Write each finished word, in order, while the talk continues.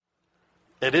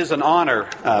It is an honor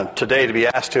today to be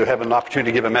asked to have an opportunity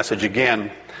to give a message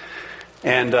again.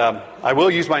 And I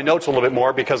will use my notes a little bit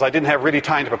more because I didn't have really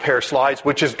time to prepare slides,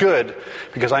 which is good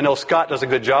because I know Scott does a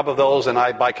good job of those, and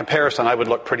by comparison, I would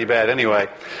look pretty bad anyway.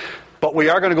 But we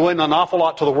are going to go in an awful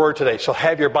lot to the Word today, so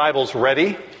have your Bibles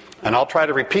ready, and I'll try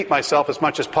to repeat myself as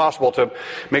much as possible to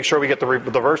make sure we get the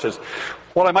verses.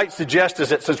 What I might suggest is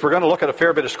that since we're going to look at a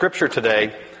fair bit of Scripture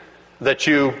today, that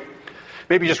you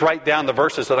maybe just write down the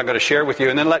verses that I'm going to share with you,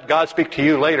 and then let God speak to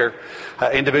you later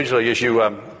individually as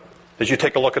you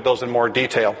take a look at those in more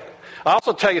detail. I'll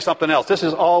also tell you something else. This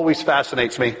always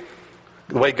fascinates me,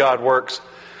 the way God works.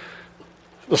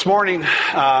 This morning,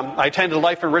 I attended a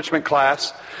life enrichment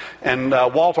class, and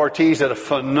Walt Ortiz did a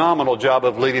phenomenal job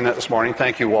of leading it this morning.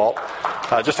 Thank you, Walt.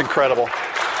 Just incredible.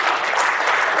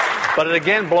 But it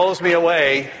again blows me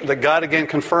away that God again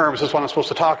confirms this is what I'm supposed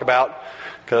to talk about,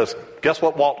 because guess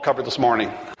what Walt covered this morning?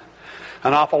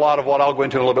 An awful lot of what I'll go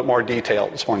into in a little bit more detail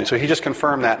this morning. So he just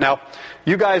confirmed that. Now,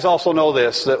 you guys also know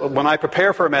this, that when I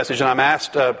prepare for a message and I'm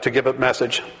asked to give a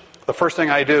message, the first thing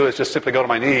I do is just simply go to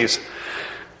my knees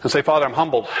and say, Father, I'm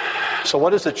humbled. So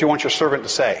what is it you want your servant to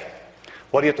say?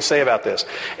 What do you have to say about this?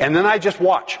 And then I just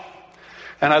watch.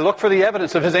 And I look for the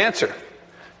evidence of his answer.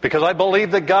 Because I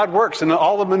believe that God works in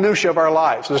all the minutiae of our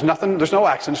lives. There's no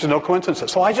accidents, there's no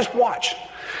coincidences. So I just watch.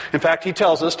 In fact, he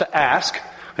tells us to ask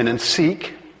and then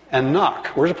seek and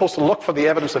knock. We're supposed to look for the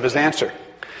evidence of his answer.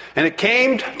 And it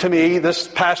came to me this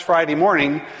past Friday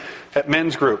morning at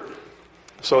men's group.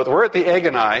 So we're at the Egg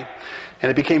and I,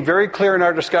 and it became very clear in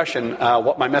our discussion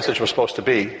what my message was supposed to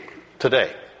be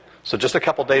today. So just a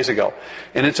couple days ago.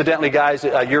 And incidentally, guys,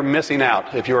 you're missing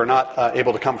out if you are not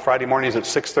able to come Friday mornings at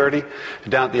 6:30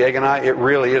 down at the Egg and I. It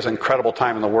really is an incredible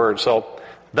time in the Word. So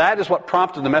that is what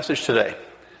prompted the message today.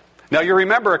 Now, you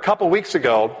remember a couple weeks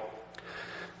ago,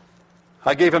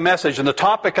 I gave a message, and the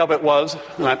topic of it was,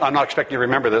 and I'm not expecting you to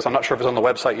remember this, I'm not sure if it's on the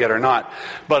website yet or not,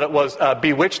 but it was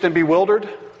bewitched and bewildered, ?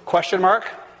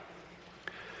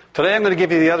 Today I'm going to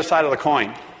give you the other side of the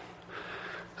coin.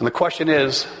 And the question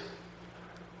is,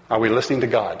 are we listening to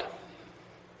God?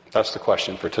 That's the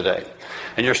question for today.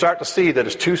 And you'll start to see that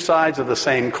it's two sides of the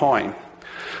same coin.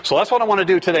 So that's what I want to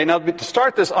do today. Now, to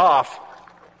start this off,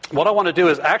 what I want to do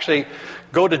is actually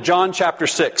go to John chapter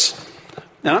 6.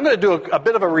 And I'm going to do a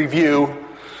bit of a review,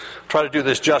 try to do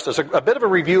this justice, a bit of a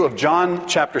review of John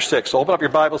chapter 6. So open up your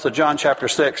Bibles to John chapter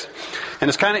 6. And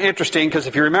it's kind of interesting because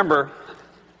if you remember,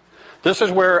 this is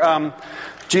where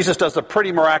Jesus does a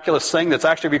pretty miraculous thing that's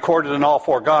actually recorded in all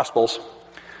four Gospels.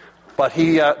 But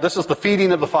this is the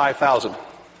feeding of the 5,000.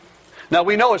 Now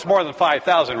we know it's more than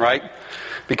 5,000, right?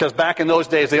 Because back in those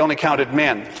days they only counted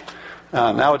men.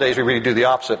 Nowadays we really do the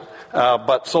opposite.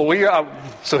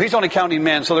 So he's only counting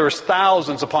men. So there was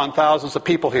thousands upon thousands of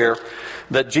people here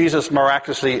that Jesus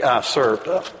miraculously served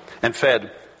and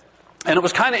fed. And it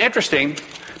was kind of interesting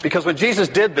because when Jesus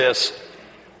did this,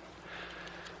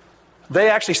 they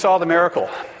actually saw the miracle.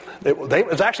 It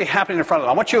was actually happening in front of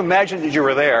them. I want you to imagine that you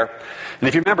were there. And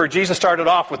if you remember, Jesus started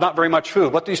off with not very much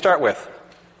food. What did he start with?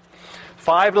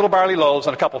 5 little barley loaves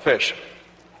and a couple fish.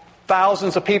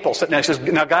 Thousands of people sitting there. He says,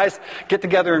 now guys, get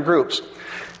together in groups.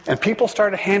 And people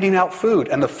started handing out food.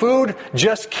 And the food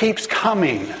just keeps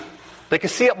coming. They can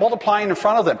see it multiplying in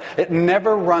front of them. It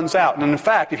never runs out. And in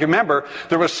fact, if you remember,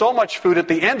 there was so much food at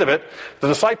the end of it, the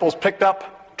disciples picked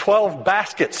up 12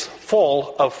 baskets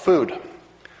full of food.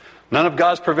 None of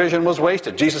God's provision was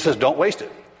wasted. Jesus says, don't waste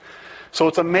it. So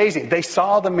it's amazing. They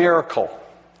saw the miracle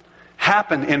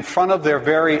happen in front of their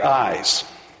very eyes.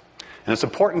 And it's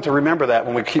important to remember that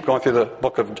when we keep going through the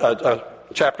book of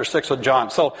chapter 6 of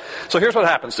John. So here's what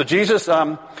happens. So Jesus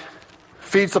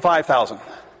feeds the 5,000,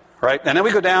 right? And then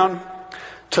we go down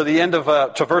to the end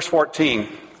of to verse 14.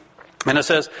 And it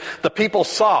says, the people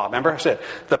saw, remember I said,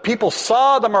 the people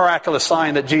saw the miraculous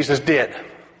sign that Jesus did.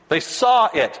 They saw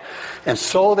it. And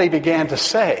so they began to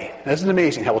say, isn't it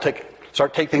amazing how we'll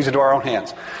take things into our own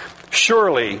hands?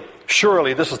 Surely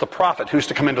this is the prophet who's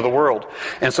to come into the world.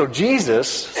 And so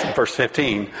Jesus, verse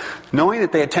 15, knowing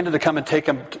that they intended to come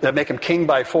and make him king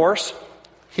by force,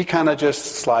 he kind of just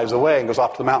slides away and goes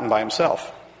off to the mountain by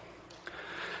himself.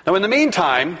 Now in the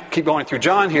meantime, keep going through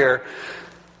John here,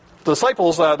 the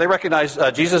disciples, they recognize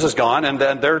Jesus is gone, and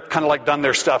then they're kind of like done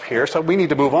their stuff here, so we need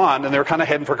to move on, and they're kind of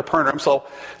heading for Capernaum. So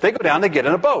they go down, they get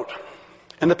in a boat.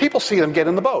 And the people see them get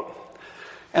in the boat.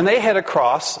 And they head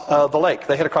across the lake.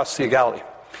 They head across the Sea of Galilee,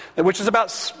 which is about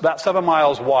 7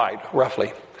 miles wide,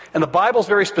 roughly. And the Bible's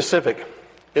very specific.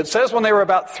 It says when they were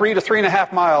about 3 to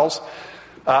 3.5 miles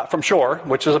from shore,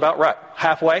 which is about right,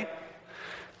 halfway,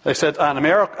 they said a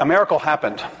miracle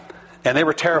happened, and they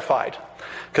were terrified.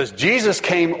 Because Jesus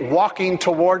came walking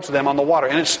towards them on the water.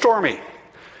 And it's stormy.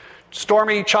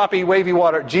 Stormy, choppy, wavy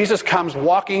water. Jesus comes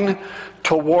walking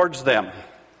towards them.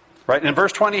 Right? And in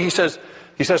verse 20 he says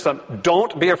to them,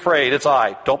 don't be afraid. It's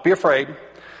I. Don't be afraid.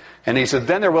 And he said,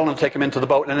 then they're willing to take him into the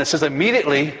boat. And it says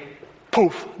immediately,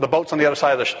 poof, the boat's on the other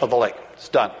side of the lake. It's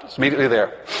done. It's immediately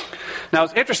there. Now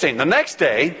it's interesting. The next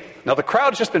day, now the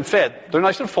crowd's just been fed. They're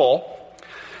nice and full.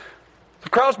 The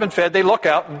crowd's been fed. They look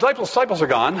out. The disciples are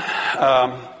gone.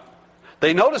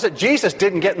 They notice that Jesus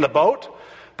didn't get in the boat,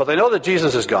 but they know that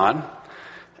Jesus is gone.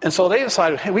 And so they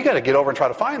decided, hey, we got to get over and try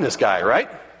to find this guy, right?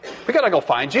 We got to go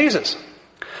find Jesus.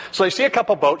 So they see a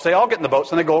couple boats. They all get in the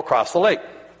boats and they go across the lake.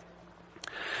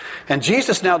 And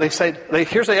Jesus now, they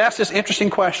ask this interesting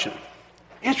question.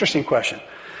 Interesting question.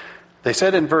 They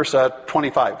said in verse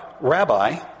 25,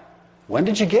 Rabbi, when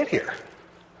did you get here?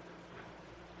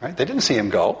 Right? They didn't see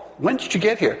him go. When did you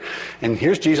get here? And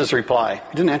here's Jesus' reply.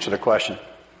 He didn't answer the question.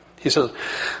 He says,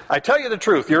 I tell you the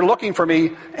truth, you're looking for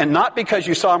me, and not because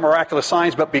you saw miraculous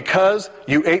signs, but because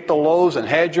you ate the loaves and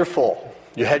had your full.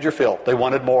 You had your fill. They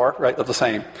wanted more, right? That's the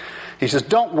same. He says,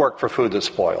 don't work for food that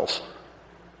spoils,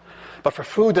 but for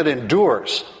food that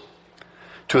endures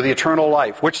to the eternal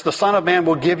life, which the Son of Man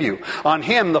will give you. On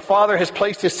him the Father has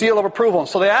placed his seal of approval. And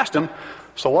so they asked him,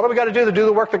 so what do we got to do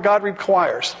the work that God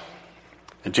requires?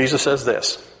 And Jesus says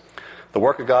this, the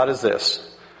work of God is this,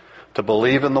 to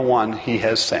believe in the one he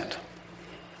has sent.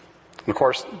 And of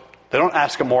course, they don't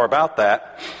ask him more about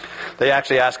that. They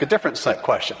actually ask a different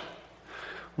question.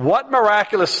 What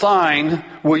miraculous sign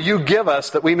will you give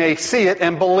us that we may see it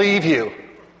and believe you?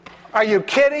 Are you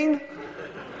kidding?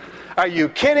 Are you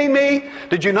kidding me?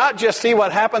 Did you not just see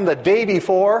what happened the day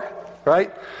before?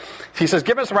 Right? He says,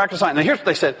 give us a miraculous sign. Now here's what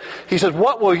they said. He says,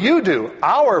 what will you do?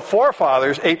 Our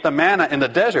forefathers ate the manna in the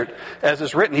desert, as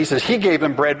is written. He says, he gave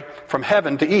them bread from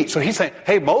heaven to eat. So he's saying,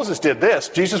 hey, Moses did this.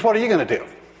 Jesus, what are you going to do?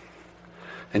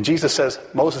 And Jesus says,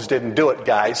 Moses didn't do it,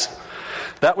 guys.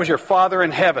 That was your Father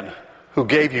in heaven who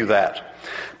gave you that.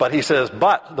 But he says,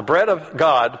 but the bread of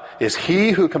God is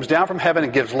he who comes down from heaven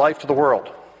and gives life to the world.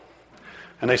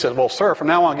 And they said, well, sir, from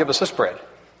now on, give us this bread.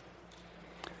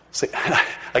 See,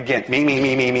 again,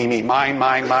 me, mine,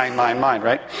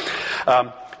 right?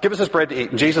 Give us this bread to eat.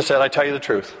 And Jesus said, I tell you the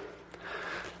truth.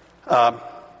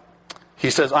 He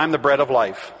says, I'm the bread of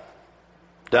life.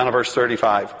 Down to verse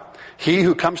 35. He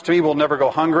who comes to me will never go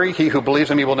hungry. He who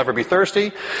believes in me will never be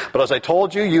thirsty. But as I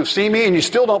told you, you've seen me and you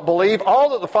still don't believe. All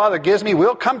that the Father gives me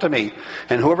will come to me.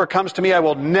 And whoever comes to me, I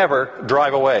will never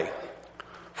drive away.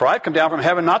 For I've come down from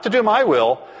heaven not to do my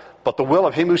will, but the will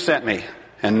of him who sent me.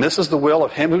 And this is the will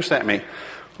of him who sent me.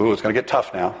 Ooh, it's going to get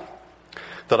tough now.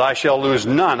 That I shall lose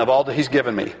none of all that he's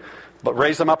given me, but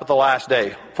raise them up at the last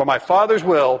day. For my Father's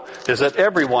will is that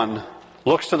everyone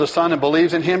looks to the Son and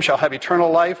believes in him shall have eternal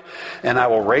life, and I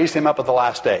will raise him up at the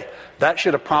last day. That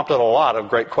should have prompted a lot of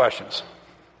great questions.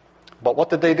 But what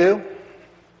did they do?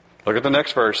 Look at the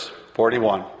next verse,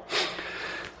 41.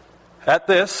 At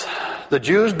this, the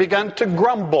Jews began to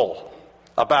grumble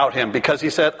about him because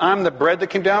he said, I'm the bread that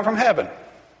came down from heaven.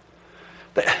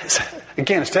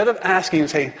 Again, instead of asking and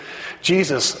saying,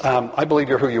 Jesus, I believe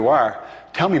you're who you are,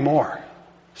 tell me more.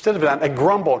 Instead of that, they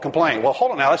grumble and complain. Well,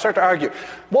 hold on now, let's start to argue.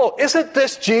 Well, isn't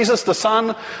this Jesus, the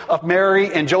son of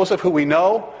Mary and Joseph, who we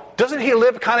know? Doesn't he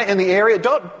live kind of in the area?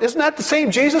 Isn't that the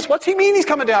same Jesus? What's he mean he's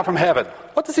coming down from heaven?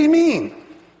 What does he mean?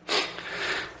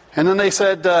 And then they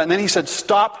said, and then he said,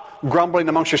 stop grumbling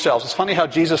amongst yourselves. It's funny how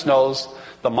Jesus knows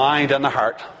the mind and the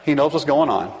heart. He knows what's going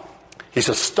on. He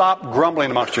says, stop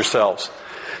grumbling amongst yourselves.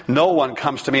 No one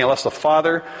comes to me unless the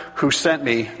Father who sent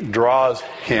me draws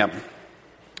him.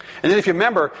 And then if you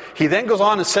remember, he then goes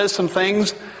on and says some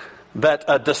things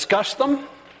that disgust them,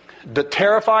 that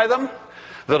terrify them,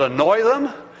 that annoy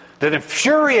them, that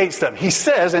infuriates them. He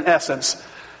says, in essence,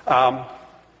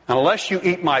 unless you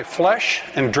eat my flesh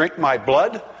and drink my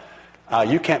blood,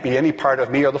 you can't be any part of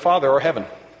me or the Father or heaven.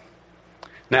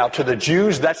 Now, to the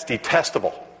Jews, that's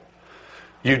detestable.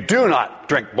 You do not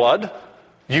drink blood.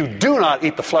 You do not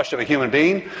eat the flesh of a human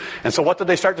being. And so what did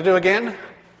they start to do again?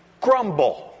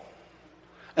 Grumble.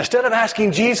 Instead of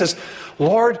asking Jesus,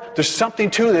 Lord, there's something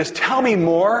to this, tell me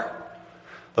more.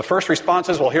 The first response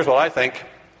is, well, here's what I think.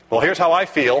 Well, here's how I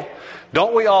feel.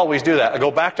 Don't we always do that? I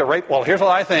go back to, well, here's what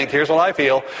I think, here's what I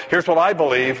feel, here's what I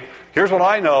believe, here's what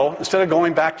I know, instead of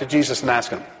going back to Jesus and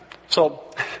asking him. So,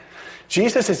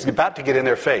 Jesus is about to get in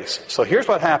their face. So here's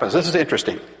what happens. This is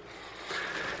interesting.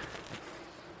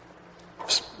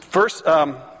 Verse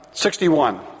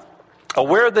 61.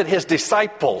 Aware that his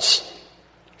disciples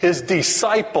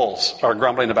are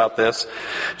grumbling about this,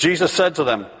 Jesus said to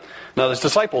them, Now, his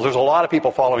disciples, there's a lot of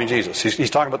people following Jesus. He's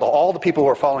talking about all the people who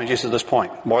are following Jesus at this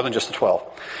point, more than just the 12.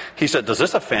 He said, does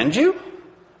this offend you?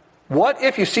 What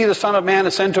if you see the Son of Man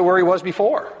ascend to where he was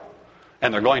before?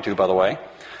 And they're going to, by the way.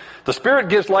 The Spirit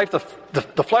gives life,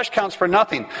 the flesh counts for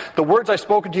nothing. The words I've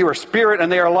spoken to you are spirit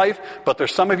and they are life, but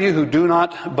there's some of you who do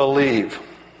not believe.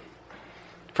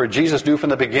 For Jesus knew from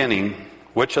the beginning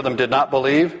which of them did not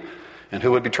believe, and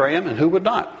who would betray him, and who would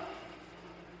not.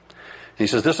 He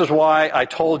says, this is why I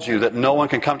told you that no one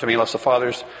can come to me unless the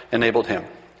Father's enabled him.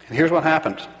 And here's what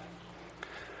happened.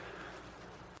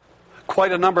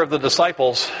 Quite a number of the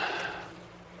disciples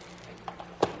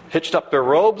hitched up their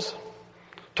robes,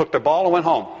 took their ball, and went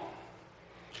home.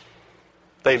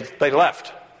 They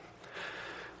left.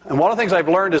 And one of the things I've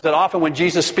learned is that often when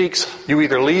Jesus speaks, you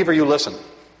either leave or you listen.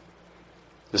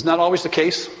 Isn't that always the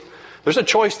case? There's a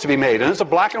choice to be made, and it's a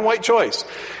black and white choice.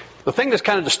 The thing that's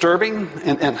kind of disturbing,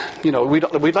 and you know,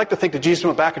 we'd like to think that Jesus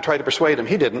went back and tried to persuade him.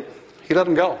 He didn't. He let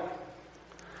him go.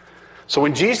 So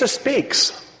when Jesus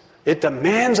speaks, it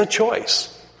demands a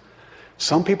choice.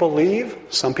 Some people leave,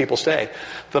 some people stay.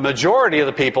 The majority of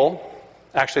the people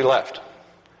actually left.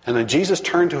 And then Jesus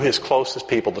turned to his closest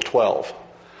people, the 12.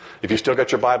 If you still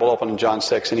got your Bible open in John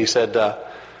 6, and he said,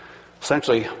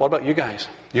 essentially, what about you guys?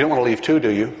 You don't want to leave too,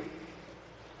 do you?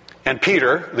 And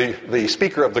Peter, the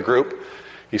speaker of the group,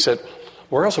 he said,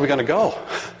 where else are we going to go?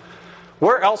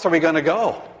 Where else are we going to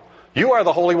go? You are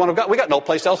the Holy One of God. We got no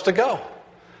place else to go.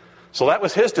 So that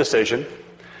was his decision,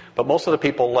 but most of the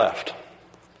people left.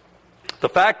 The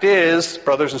fact is,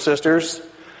 brothers and sisters,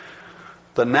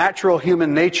 the natural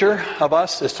human nature of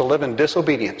us is to live in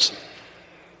disobedience.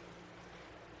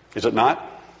 Is it not?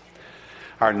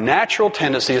 Our natural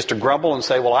tendency is to grumble and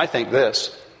say, well, I think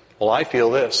this. Well, I feel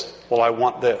this. Well, I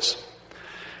want this.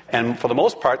 And for the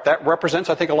most part, that represents,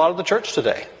 I think, a lot of the church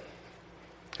today.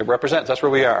 It represents. That's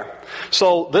where we are.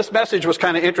 So this message was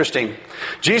kind of interesting.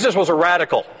 Jesus was a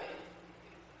radical.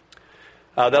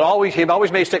 He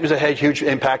always made statements that had huge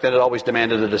impact, and it always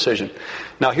demanded a decision.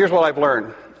 Now, here's what I've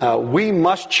learned. We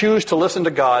must choose to listen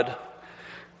to God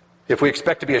if we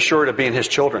expect to be assured of being his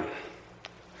children.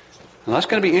 And that's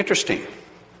going to be interesting.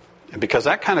 And because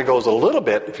that kind of goes a little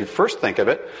bit, if you first think of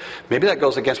it, maybe that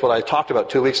goes against what I talked about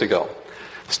 2 weeks ago.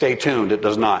 Stay tuned, it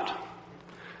does not.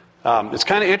 It's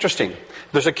kind of interesting.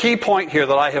 There's a key point here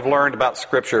that I have learned about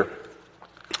Scripture.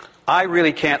 I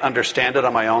really can't understand it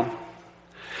on my own.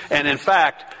 And in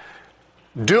fact,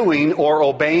 doing or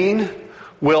obeying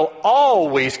will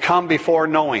always come before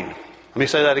knowing. Let me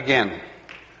say that again.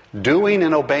 Doing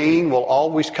and obeying will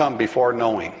always come before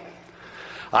knowing.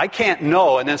 I can't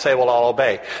know and then say, well, I'll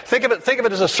obey. Think of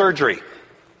it as a surgery.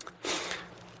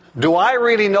 Do I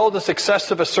really know the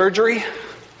success of a surgery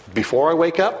before I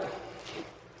wake up?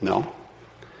 No.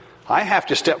 I have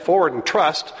to step forward and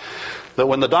trust that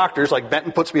when the doctors, like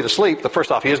Benton, puts me to sleep,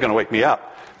 first off, he is going to wake me up.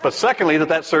 But secondly,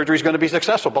 that surgery is going to be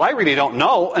successful. But I really don't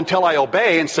know until I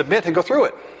obey and submit and go through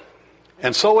it.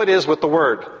 And so it is with the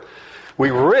Word. We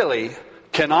really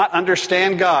cannot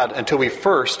understand God until we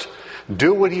first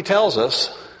do what he tells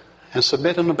us and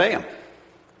submit and obey him.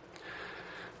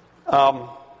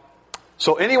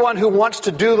 So anyone who wants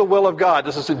to do the will of God,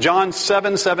 this is in John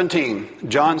 7:17.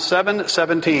 John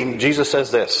 7:17, Jesus says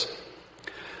this.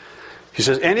 He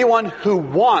says, anyone who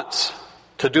wants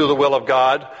to do the will of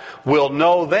God will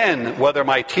know then whether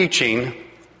my teaching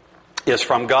is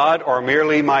from God or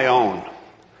merely my own.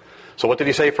 So what did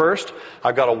he say first?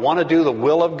 I've got to want to do the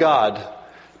will of God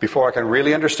before I can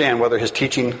really understand whether his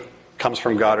teaching comes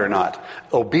from God or not.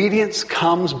 Obedience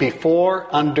comes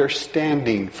before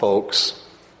understanding, folks.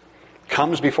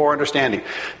 Comes before understanding.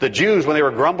 The Jews, when they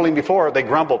were grumbling before, they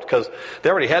grumbled because they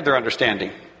already had their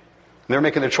understanding. They're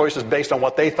making their choices based on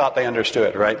what they thought they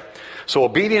understood, right? So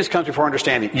obedience comes before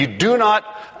understanding. You do not,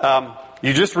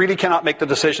 you just really cannot make the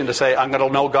decision to say, I'm going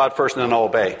to know God first and then I'll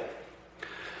obey.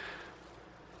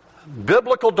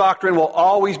 Biblical doctrine will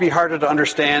always be harder to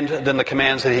understand than the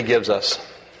commands that he gives us.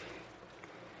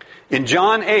 In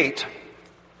John 8,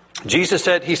 Jesus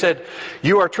said, he said,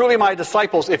 you are truly my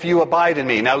disciples if you abide in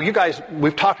me. Now, you guys,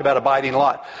 we've talked about abiding a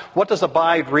lot. What does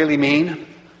abide really mean?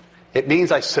 It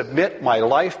means I submit my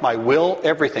life, my will,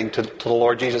 everything to the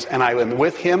Lord Jesus, and I am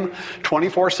with him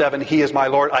 24/7. He is my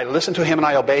Lord. I listen to him and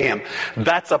I obey him.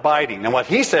 That's abiding. And what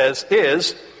he says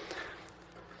is,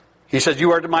 he says,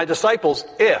 you are my disciples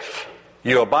if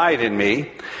you abide in me.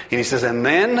 And he says, and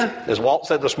then, as Walt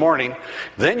said this morning,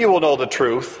 then you will know the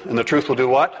truth, and the truth will do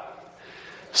what?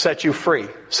 Set you free.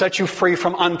 Set you free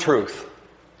from untruth.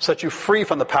 Set you free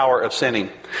from the power of sinning.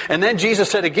 And then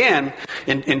Jesus said again,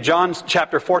 in John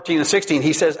chapter 14 and 16,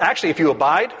 he says, actually, if you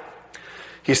abide,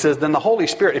 He says, then the Holy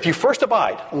Spirit, if you first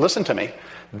abide, listen to me,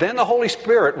 then the Holy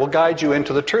Spirit will guide you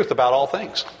into the truth about all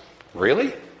things.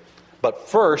 Really? But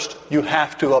first, you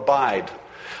have to abide.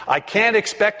 I can't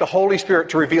expect the Holy Spirit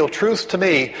to reveal truth to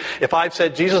me if I've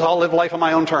said, Jesus, I'll live life on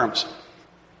my own terms.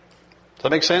 Does that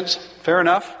make sense? Fair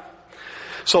enough?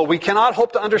 So we cannot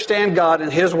hope to understand God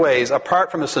and His ways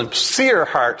apart from a sincere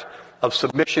heart of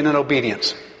submission and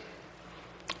obedience.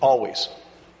 Always.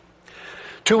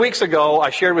 2 weeks ago, I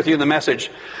shared with you in the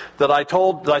message that I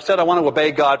said I want to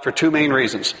obey God for two main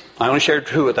reasons. I only shared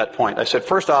two at that point. I said,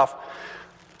 first off,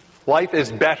 life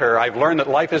is better. I've learned that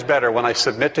life is better when I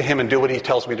submit to Him and do what He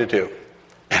tells me to do.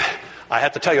 I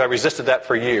have to tell you, I resisted that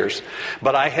for years.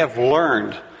 But I have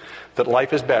learned that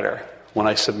life is better when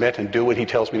I submit and do what He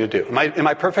tells me to do. Am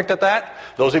I perfect at that?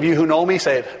 Those of you who know me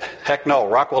say, heck no,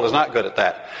 Rockwell is not good at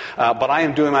that. But I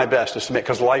am doing my best to submit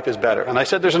because life is better. And I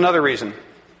said there's another reason.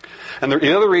 And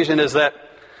the other reason is that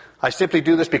I simply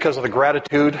do this because of the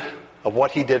gratitude of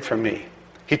what He did for me.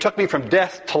 He took me from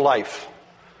death to life.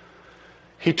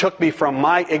 He took me from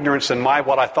my ignorance and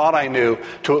what I thought I knew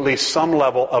to at least some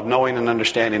level of knowing and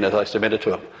understanding as I submitted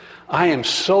to Him. I am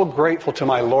so grateful to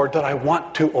my Lord that I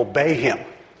want to obey Him.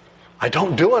 I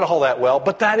don't do it all that well,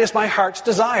 but that is my heart's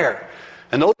desire.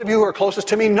 And those of you who are closest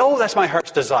to me know that's my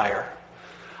heart's desire.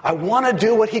 I want to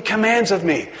do what He commands of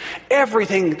me.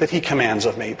 Everything that He commands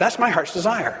of me. That's my heart's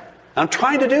desire. I'm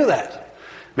trying to do that.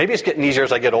 Maybe it's getting easier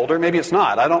as I get older. Maybe it's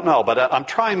not. I don't know. But I'm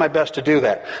trying my best to do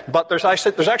that. But there's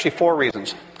actually four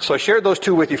reasons. So I shared those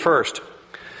two with you first.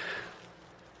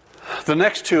 The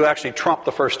next two actually trump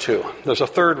the first two. There's a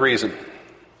third reason.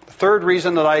 The third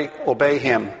reason that I obey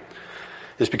Him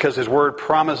is because His Word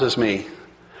promises me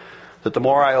that the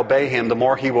more I obey Him, the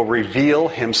more He will reveal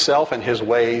Himself and His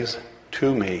ways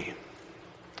to me.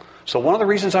 So one of the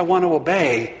reasons I want to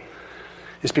obey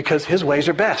is because His ways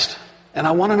are best. And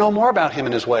I want to know more about Him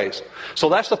and His ways. So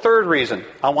that's the third reason.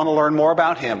 I want to learn more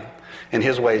about Him and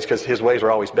His ways because His ways are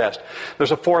always best.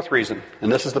 There's a fourth reason, and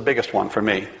this is the biggest one for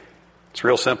me. It's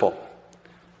real simple.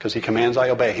 Because He commands I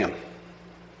obey Him.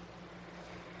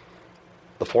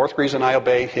 The fourth reason I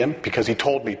obey Him, because He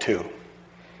told me to.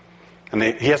 And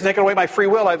He hasn't taken away my free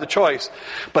will, I have the choice.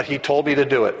 But He told me to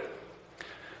do it.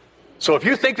 So if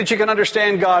you think that you can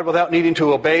understand God without needing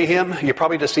to obey Him, you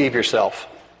probably deceive yourself.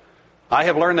 I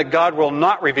have learned that God will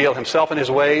not reveal Himself and His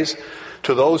ways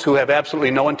to those who have absolutely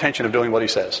no intention of doing what He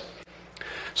says.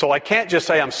 So I can't just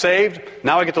say I'm saved,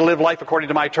 now I get to live life according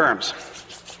to my terms.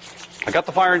 I got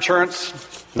the fire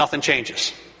insurance, nothing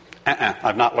changes.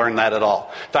 I've not learned that at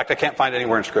all. In fact, I can't find it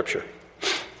anywhere in Scripture.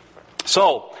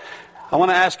 So, I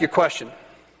want to ask you a question.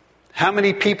 How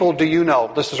many people do you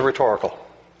know, this is rhetorical,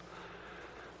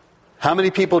 how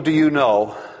many people do you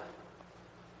know,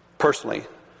 personally,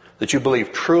 that you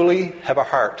believe truly have a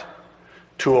heart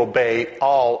to obey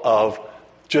all of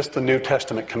just the New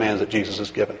Testament commands that Jesus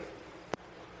has given?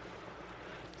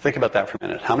 Think about that for a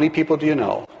minute. How many people do you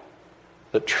know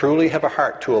that truly have a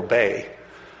heart to obey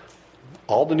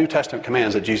all the New Testament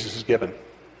commands that Jesus has given?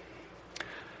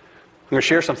 I'm going to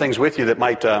share some things with you that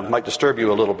might disturb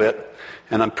you a little bit,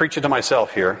 and I'm preaching to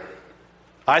myself here.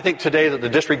 I think today that the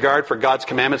disregard for God's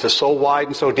commandments is so wide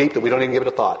and so deep that we don't even give it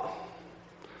a thought.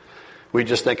 We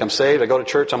just think, I'm saved, I go to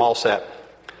church, I'm all set.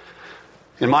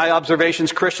 In my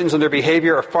observations, Christians and their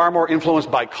behavior are far more influenced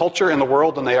by culture in the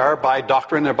world than they are by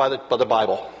doctrine or by the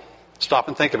Bible. Stop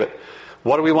and think of it.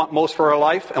 What do we want most for our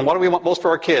life, and what do we want most for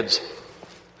our kids?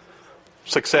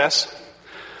 Success,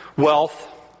 wealth,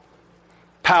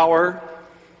 power,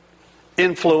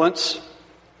 influence.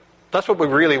 That's what we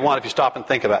really want if you stop and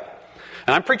think about it.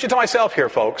 And I'm preaching to myself here,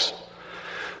 folks.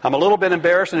 I'm a little bit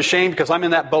embarrassed and ashamed because I'm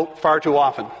in that boat far too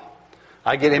often.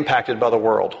 I get impacted by the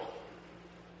world.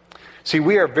 See,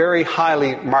 we are very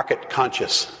highly market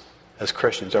conscious as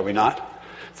Christians, are we not?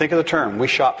 Think of the term, we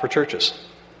shop for churches.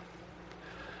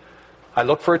 I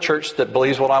look for a church that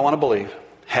believes what I want to believe,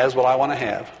 has what I want to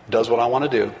have, does what I want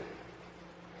to do.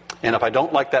 And if I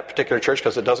don't like that particular church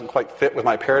because it doesn't quite fit with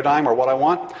my paradigm or what I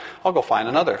want, I'll go find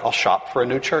another. I'll shop for a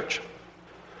new church.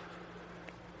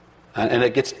 And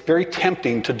it gets very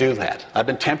tempting to do that. I've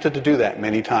been tempted to do that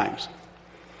many times.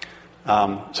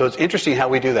 So it's interesting how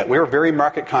we do that. We're very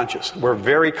market conscious. We're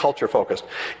very culture focused.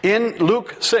 In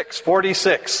Luke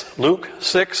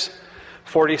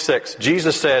 6:46,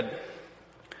 Jesus said,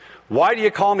 "Why do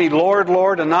you call me Lord,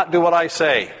 Lord, and not do what I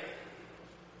say?"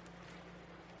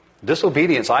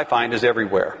 Disobedience, I find, is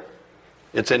everywhere.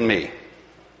 It's in me.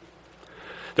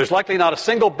 There's likely not a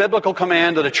single biblical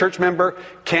command that a church member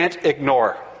can't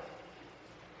ignore.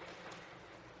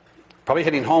 Probably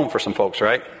hitting home for some folks,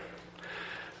 right?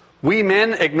 We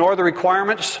men ignore the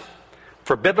requirements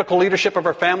for biblical leadership of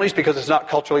our families because it's not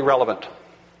culturally relevant.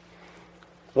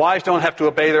 Wives don't have to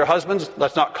obey their husbands.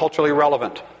 That's not culturally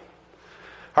relevant.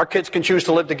 Our kids can choose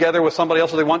to live together with somebody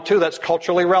else if they want to. That's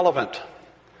culturally relevant.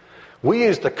 We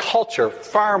use the culture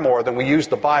far more than we use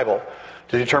the Bible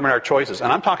to determine our choices. And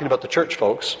I'm talking about the church,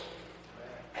 folks.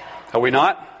 Are we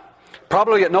not?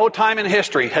 Probably at no time in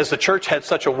history has the church had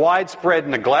such a widespread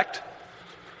neglect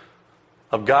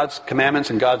of God's commandments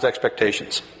and God's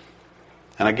expectations.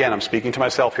 And again, I'm speaking to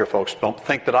myself here, folks. Don't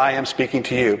think that I am speaking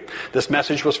to you. This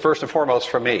message was first and foremost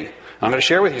for me. I'm going to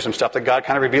share with you some stuff that God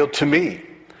kind of revealed to me.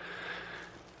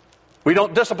 We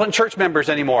don't discipline church members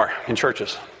anymore in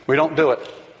churches. We don't do it.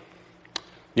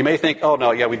 You may think, oh, no,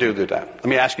 yeah, we do that. Let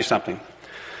me ask you something.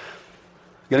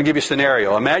 I'm going to give you a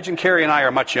scenario. Imagine Carrie and I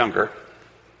are much younger.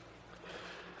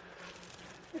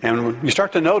 And you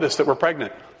start to notice that we're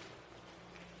pregnant.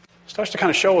 It starts to kind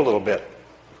of show a little bit.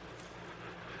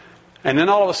 And then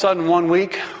all of a sudden, one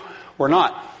week, we're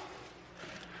not.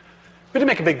 We didn't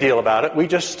make a big deal about it. We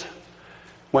just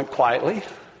went quietly,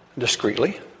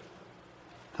 discreetly,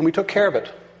 and we took care of it.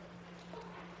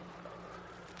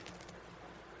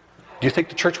 Do you think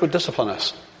the church would discipline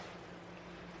us?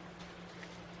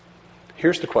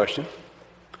 Here's the question.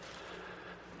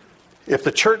 If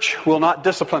the church will not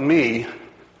discipline me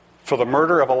for the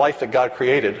murder of a life that God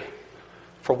created,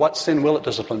 for what sin will it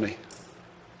discipline me?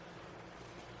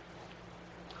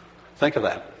 Think of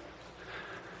that.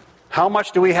 How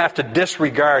much do we have to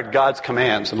disregard God's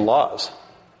commands and laws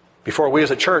before we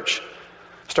as a church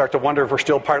start to wonder if we're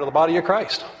still part of the body of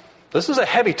Christ? This is a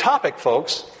heavy topic,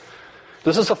 folks.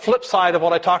 This is the flip side of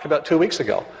what I talked about 2 weeks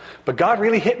ago. But God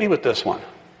really hit me with this one.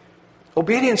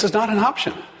 Obedience is not an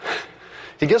option.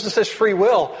 He gives us this free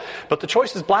will, but the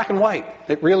choice is black and white.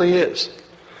 It really is.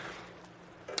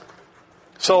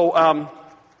 So, I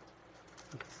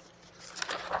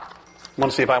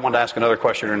want to see if I want to ask another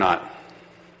question or not.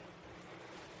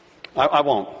 I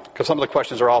won't, because some of the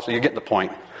questions are also, you get the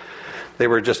point. They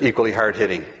were just equally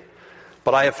hard-hitting.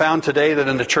 But I have found today that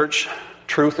in the church,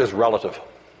 truth is relative.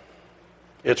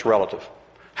 It's relative.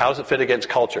 How does it fit against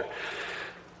culture?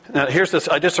 Now, here's this.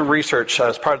 I did some research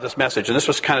as part of this message, and this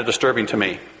was kind of disturbing to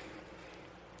me.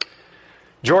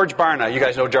 George Barna, you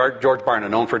guys know George Barna,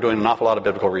 known for doing an awful lot of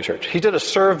biblical research. He did a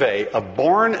survey of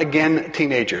born-again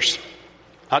teenagers.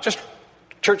 Not just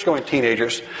church-going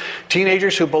teenagers.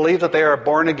 Teenagers who believe that they are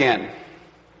born again.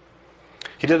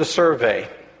 He did a survey.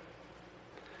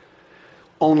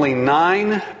 Only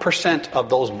 9%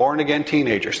 of those born-again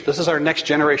teenagers, this is our next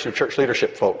generation of church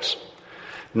leadership, folks.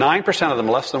 9% of them,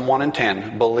 less than 1 in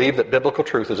 10, believe that biblical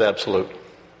truth is absolute.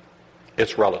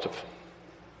 It's relative.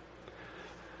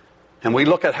 And we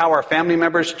look at how our family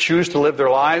members choose to live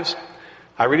their lives.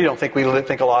 I really don't think we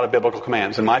think a lot of biblical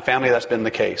commands. In my family, that's been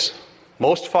the case.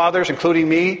 Most fathers, including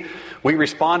me, we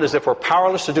respond as if we're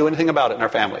powerless to do anything about it in our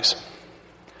families.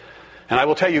 And I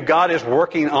will tell you, God is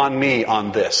working on me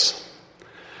on this.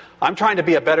 I'm trying to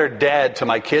be a better dad to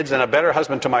my kids and a better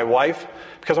husband to my wife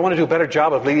because I want to do a better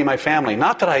job of leading my family.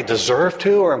 Not that I deserve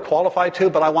to or am qualified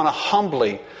to, but I want to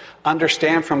humbly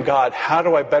understand from God, how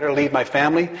do I better lead my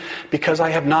family? Because I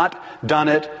have not done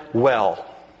it well.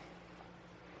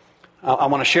 I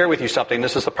want to share with you something.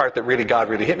 This is the part that really God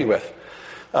really hit me with.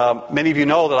 Many of you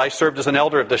know that I served as an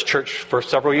elder of this church for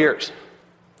several years.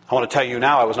 I want to tell you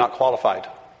now, I was not qualified.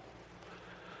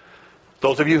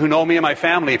 Those of you who know me and my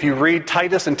family, if you read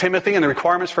Titus and Timothy and the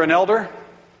requirements for an elder,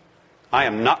 I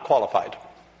am not qualified.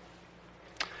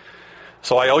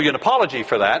 So I owe you an apology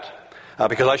for that,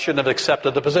 because I shouldn't have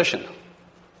accepted the position.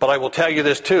 But I will tell you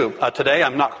this too, today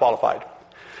I'm not qualified.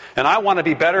 And I want to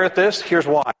be better at this. Here's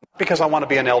why. Not because I want to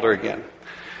be an elder again,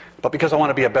 but because I want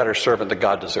to be a better servant that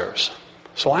God deserves.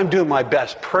 So I'm doing my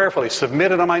best, prayerfully,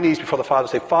 submitted on my knees before the Father,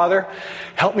 say, Father,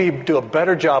 help me do a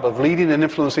better job of leading and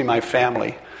influencing my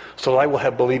family so that I will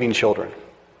have believing children,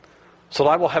 so that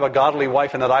I will have a godly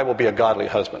wife and that I will be a godly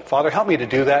husband. Father, help me to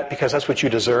do that because that's what you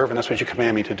deserve and that's what you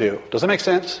command me to do. Does that make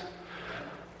sense?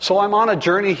 So I'm on a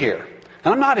journey here.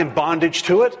 And I'm not in bondage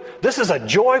to it. This is a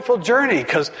joyful journey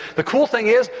because the cool thing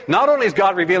is, not only is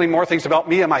God revealing more things about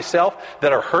me and myself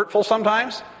that are hurtful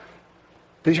sometimes,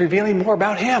 but He's revealing more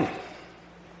about Him.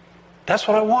 That's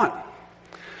what I want.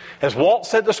 As Walt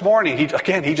said this morning, he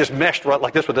just meshed right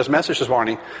like this with this message this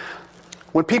morning.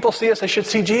 When people see us, they should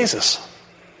see Jesus.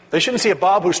 They shouldn't see a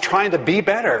Bob who's trying to be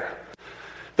better.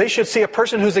 They should see a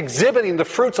person who's exhibiting the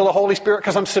fruits of the Holy Spirit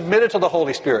because I'm submitted to the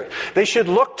Holy Spirit. They should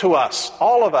look to us,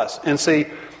 all of us, and see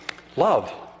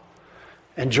love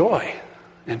and joy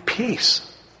and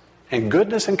peace and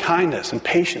goodness and kindness and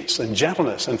patience and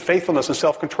gentleness and faithfulness and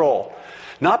self-control.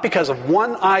 Not because of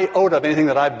one iota of anything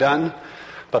that I've done,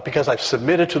 but because I've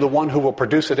submitted to the one who will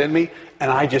produce it in me,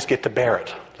 and I just get to bear it.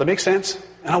 Does that make sense?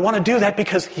 And I want to do that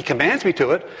because he commands me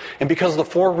to it, and because of the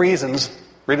 4 reasons,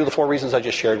 really the 4 reasons I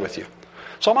just shared with you.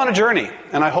 So I'm on a journey,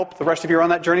 and I hope the rest of you are on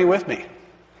that journey with me.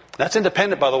 That's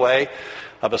independent, by the way,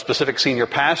 of a specific senior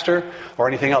pastor or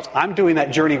anything else. I'm doing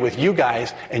that journey with you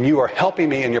guys, and you are helping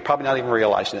me, and you're probably not even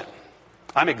realizing it.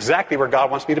 I'm exactly where God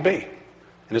wants me to be.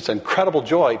 And it's an incredible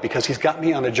joy because he's got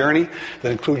me on a journey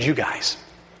that includes you guys.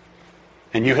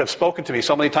 And you have spoken to me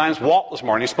so many times. Walt this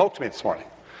morning, he spoke to me this morning.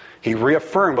 He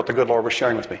reaffirmed what the good Lord was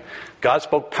sharing with me. God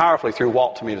spoke powerfully through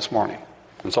Walt to me this morning.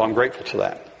 And so I'm grateful to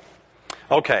that.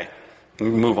 Okay,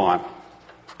 move on.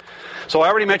 So I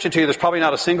already mentioned to you there's probably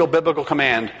not a single biblical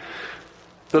command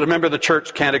that a member of the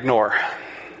church can't ignore.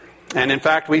 And in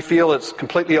fact, we feel it's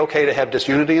completely okay to have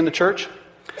disunity in the church.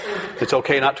 It's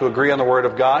okay not to agree on the Word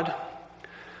of God.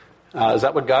 Is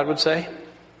that what God would say?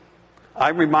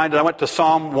 I went to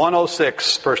Psalm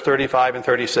 106, verse 35 and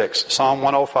 36. Psalm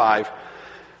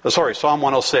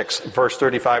 106, verse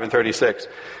 35 and 36.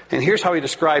 And here's how he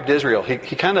described Israel. He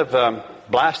kind of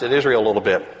blasted Israel a little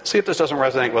bit. See if this doesn't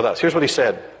resonate with us. Here's what he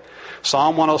said.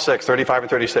 Psalm 106, 35 and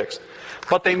 36.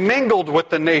 But they mingled with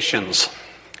the nations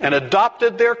and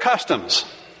adopted their customs.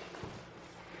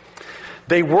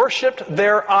 They worshipped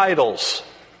their idols,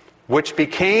 which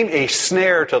became a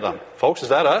snare to them. Folks, is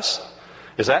that us?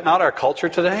 Is that not our culture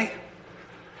today?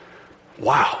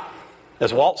 Wow.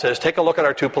 As Walt says, take a look at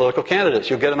our 2 political candidates.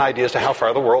 You'll get an idea as to how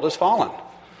far the world has fallen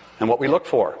and what we look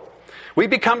for. We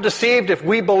become deceived if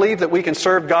we believe that we can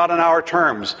serve God on our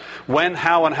terms. When,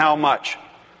 how, and how much.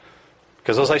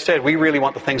 Because as I said, we really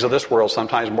want the things of this world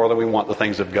sometimes more than we want the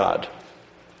things of God.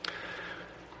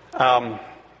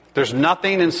 There's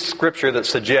nothing in Scripture that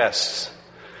suggests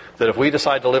that if we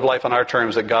decide to live life on our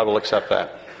terms that God will accept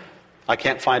that. I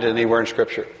can't find it anywhere in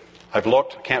Scripture. I've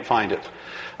looked, can't find it.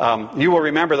 You will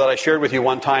remember that I shared with you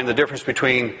one time the difference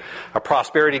between a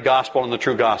prosperity gospel and the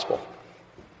true gospel.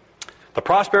 The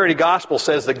prosperity gospel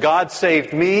says that God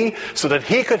saved me so that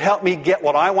he could help me get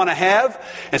what I want to have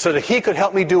and so that he could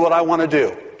help me do what I want to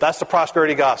do. That's the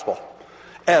prosperity gospel.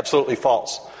 Absolutely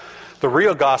false. The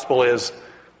real gospel is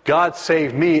God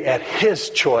saved me at his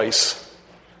choice,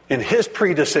 in his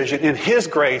predecision, in his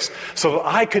grace, so that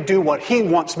I could do what he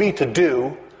wants me to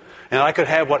do and I could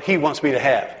have what he wants me to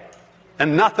have.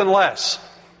 And nothing less.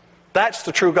 That's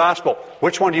the true gospel.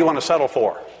 Which one do you want to settle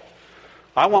for?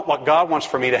 I want what God wants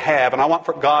for me to have, and I want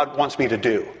what God wants me to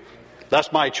do.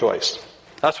 That's my choice.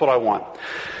 That's what I want.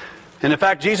 And in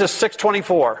fact, Jesus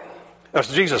 6:24.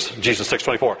 Jesus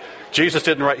 6:24. Jesus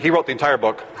didn't write. He wrote the entire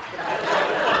book.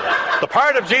 The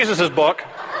part of Jesus' book,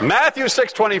 Matthew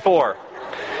 6:24.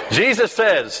 Jesus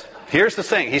says, here's the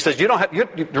thing. He says,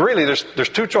 there's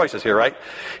 2 choices here, right?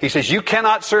 He says, you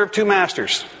cannot serve 2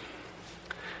 masters.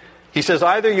 He says,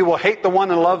 either you will hate the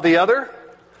one and love the other,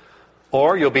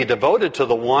 or you'll be devoted to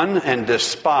the one and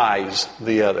despise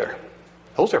the other.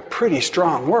 Those are pretty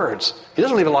strong words. He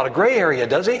doesn't leave a lot of gray area,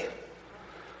 does he?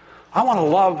 I want to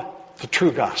love the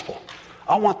true gospel.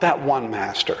 I want that one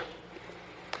master.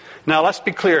 Now, let's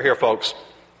be clear here, folks.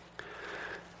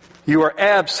 You are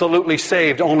absolutely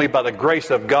saved only by the grace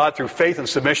of God through faith and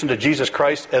submission to Jesus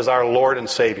Christ as our Lord and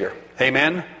Savior.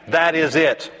 Amen? That is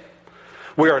it.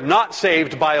 We are not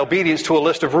saved by obedience to a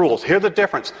list of rules. Hear the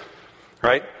difference,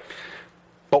 right?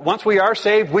 But once we are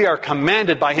saved, we are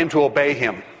commanded by him to obey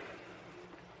him.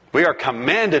 We are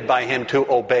commanded by him to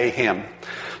obey him.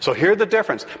 So hear the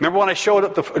difference. Remember when I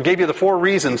gave you the 4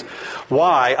 reasons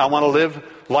why I want to live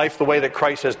life the way that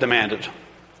Christ has demanded.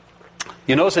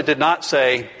 You notice it did not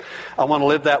say, I want to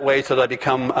live that way so that I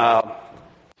become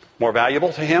more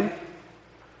valuable to him.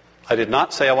 I did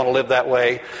not say I want to live that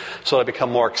way so that I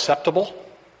become more acceptable.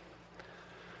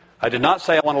 I did not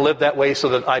say I want to live that way so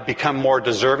that I become more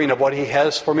deserving of what he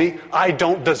has for me. I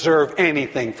don't deserve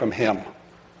anything from him.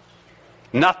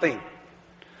 Nothing.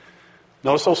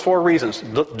 Notice those 4 reasons.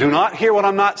 Do not hear what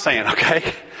I'm not saying,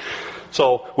 okay?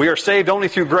 So we are saved only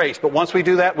through grace, but once we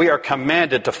do that, we are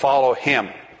commanded to follow him.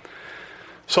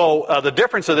 So the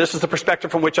difference of this is the perspective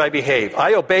from which I behave.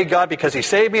 I obey God because he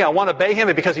saved me. I want to obey him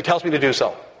and because he tells me to do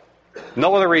so.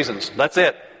 No other reasons. That's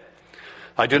it.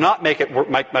 I do not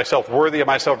make myself worthy of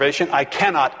my salvation. I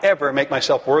cannot ever make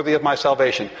myself worthy of my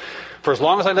salvation. For as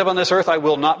long as I live on this earth, I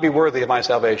will not be worthy of my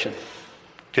salvation.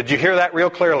 Did you hear that real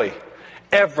clearly?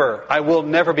 Ever. I will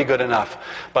never be good enough.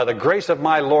 By the grace of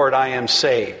my Lord, I am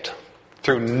saved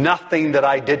through nothing that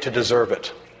I did to deserve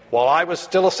it. While I was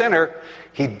still a sinner,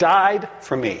 he died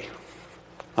for me.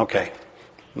 Okay.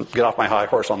 Get off my high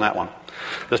horse on that one.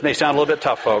 This may sound a little bit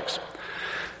tough, folks.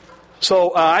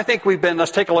 So I think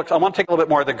let's take a look. I want to take a little bit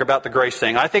more about the grace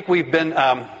thing. I think we've been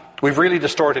We've really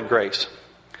distorted grace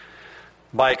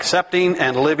by accepting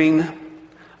and living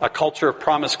a culture of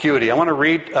promiscuity. I want to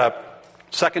read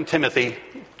 2 Timothy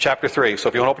chapter 3. So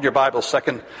if you want to open your Bible,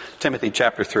 2 Timothy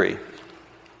chapter 3.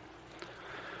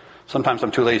 Sometimes I'm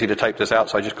too lazy to type this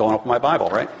out, so I just go and open my Bible,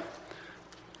 right?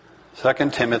 2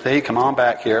 Timothy, come on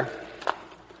back here.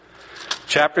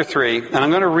 Chapter 3. And I'm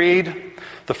going to read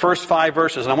the first 5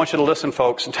 verses. And I want you to listen,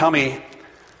 folks, and tell me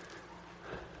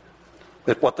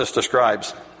what this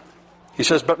describes. He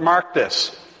says, "But mark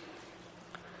this.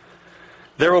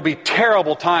 There will be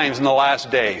terrible times in the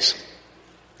last days.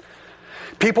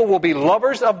 People will be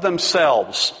lovers of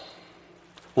themselves,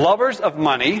 lovers of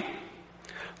money,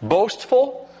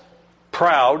 boastful,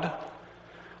 proud,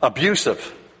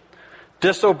 abusive,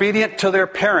 disobedient to their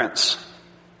parents,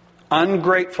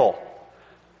 ungrateful,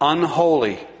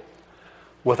 unholy,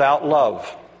 without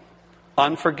love,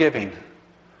 unforgiving,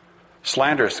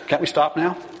 slanderous." Can't we stop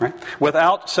now? Right?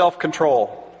 "Without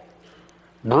self-control,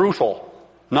 brutal,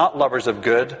 not lovers of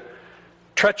good,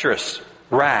 treacherous,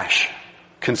 rash,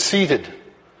 conceited,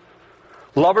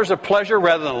 lovers of pleasure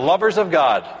rather than lovers of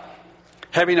God,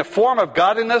 having a form of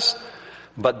godliness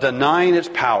but denying its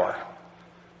power."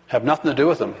 Have nothing to do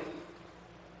with them.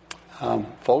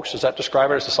 Folks, does that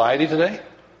describe our society today?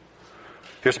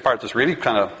 Here's the part that's really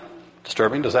kind of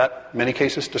disturbing. Does that, in many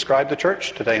cases, describe the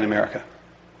church today in America?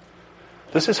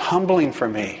 This is humbling for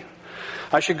me.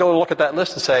 I should go look at that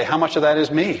list and say, how much of that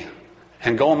is me?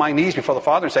 And go on my knees before the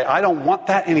Father and say, I don't want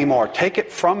that anymore. Take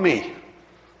it from me.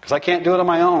 Because I can't do it on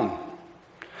my own.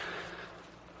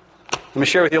 Let me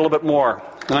share with you a little bit more.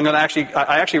 And I'm going to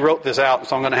I actually wrote this out,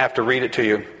 so I'm going to have to read it to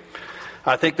you.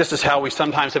 I think this is how we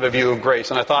sometimes have a view of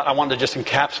grace. And I thought I wanted to just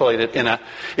encapsulate it in a,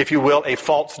 if you will, a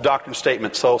false doctrine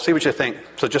statement. So see what you think.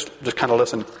 So just kind of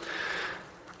listen.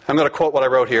 I'm going to quote what I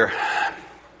wrote here.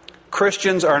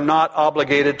 "Christians are not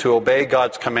obligated to obey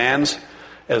God's commands,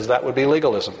 as that would be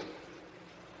legalism.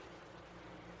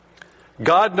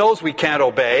 God knows we can't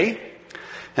obey,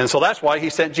 and so that's why He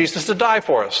sent Jesus to die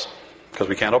for us, because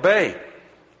we can't obey.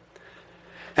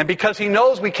 And because He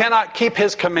knows we cannot keep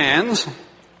His commands,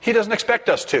 He doesn't expect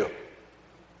us to.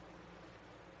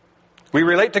 We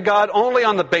relate to God only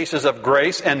on the basis of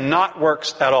grace and not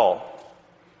works at all.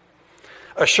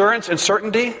 Assurance and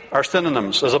certainty are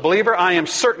synonyms. As a believer, I am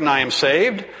certain I am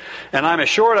saved, and I'm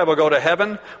assured I will go to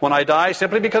heaven when I die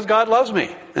simply because God loves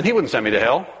me, and He wouldn't send me to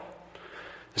hell.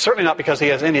 Certainly not because He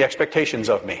has any expectations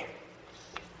of me."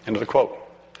 End of the quote.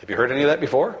 Have you heard any of that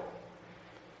before?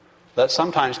 That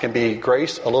sometimes can be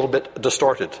grace a little bit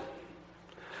distorted.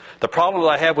 The problem that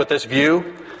I have with this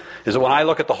view is that when I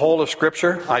look at the whole of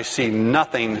Scripture, I see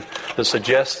nothing that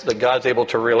suggests that God's able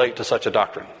to relate to such a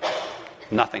doctrine.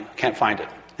 Nothing. Can't find it.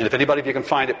 And if anybody of you can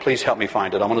find it, please help me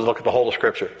find it. I want to look at the whole of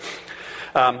Scripture.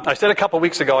 I said a couple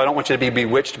weeks ago, I don't want you to be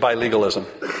bewitched by legalism.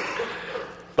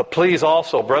 But please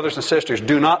also, brothers and sisters,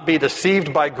 do not be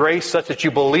deceived by grace such that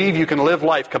you believe you can live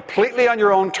life completely on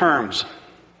your own terms.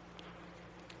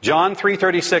 John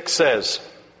 3:36 says,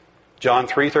 John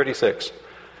 3:36,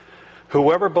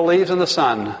 "Whoever believes in the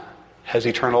Son has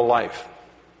eternal life.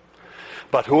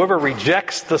 But whoever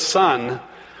rejects the Son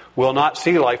will not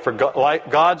see life, for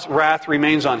God's wrath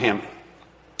remains on him."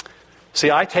 See,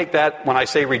 I take that when I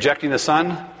say rejecting the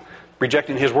Son,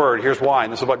 rejecting His Word. Here's why,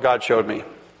 and this is what God showed me.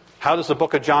 How does the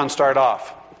book of John start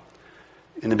off?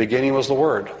 In the beginning was the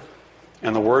Word,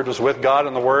 and the Word was with God,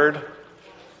 and the Word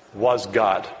was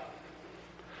God.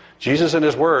 Jesus and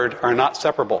His Word are not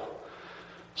separable.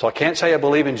 So I can't say I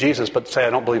believe in Jesus, but say I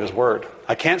don't believe His Word.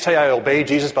 I can't say I obey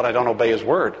Jesus, but I don't obey His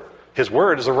Word. His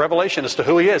Word is a revelation as to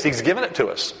who He is. He's given it to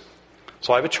us.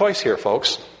 So I have a choice here,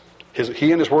 folks.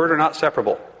 He and His Word are not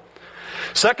separable.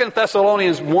 2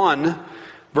 Thessalonians 1,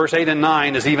 verse 8 and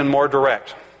 9 is even more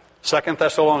direct. 2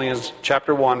 Thessalonians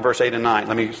chapter 1, verse 8 and 9.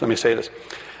 Let me say this.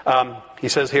 He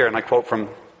says here, and I quote from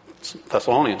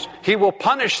Thessalonians, "He will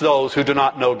punish those who do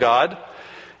not know God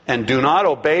and do not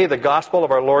obey the gospel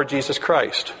of our Lord Jesus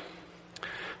Christ.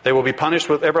 They will be punished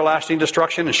with everlasting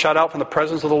destruction and shut out from the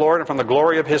presence of the Lord and from the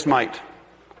glory of His might."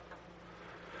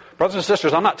 Brothers and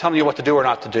sisters, I'm not telling you what to do or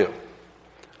not to do.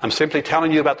 I'm simply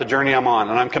telling you about the journey I'm on.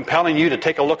 And I'm compelling you to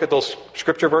take a look at those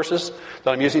scripture verses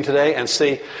that I'm using today and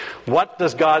see, what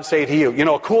does God say to you? You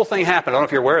know, a cool thing happened. I don't know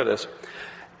if you're aware of this.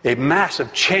 A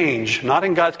massive change, not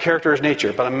in God's character or His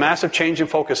nature, but a massive change in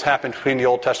focus happened between the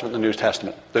Old Testament and the New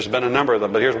Testament. There's been a number of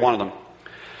them, but here's one of them.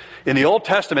 In the Old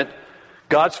Testament,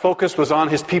 God's focus was on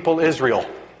His people Israel.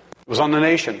 It was on the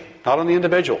nation, not on the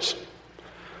individuals.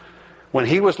 When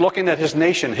He was looking at His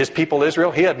nation, His people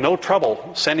Israel, He had no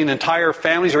trouble sending entire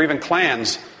families or even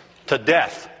clans to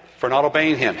death for not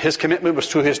obeying Him. His commitment was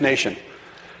to His nation.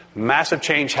 Massive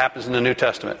change happens in the New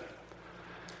Testament.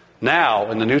 Now,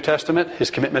 in the New Testament,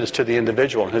 his commitment is to the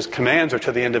individual, and his commands are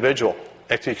to the individual,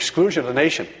 at the exclusion of the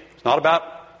nation. It's not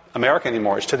about America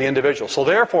anymore. It's to the individual. So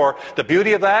therefore, the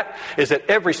beauty of that is that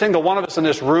every single one of us in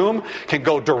this room can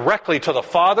go directly to the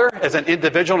Father as an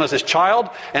individual and as his child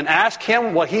and ask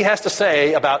him what he has to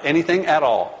say about anything at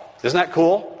all. Isn't that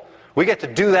cool? We get to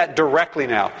do that directly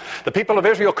now. The people of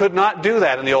Israel could not do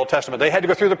that in the Old Testament. They had to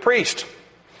go through the priest.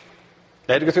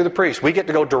 They had to go through the priest. We get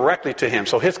to go directly to him.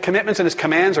 So his commitments and his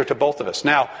commands are to both of us.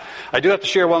 Now, I do have to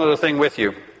share one other thing with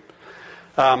you.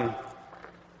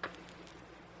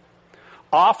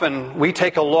 Often we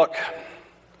take a look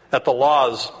at the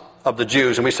laws of the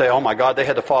Jews and we say, oh my God, they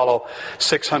had to follow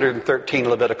 613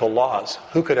 Levitical laws.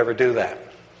 Who could ever do that?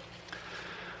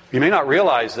 You may not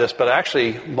realize this, but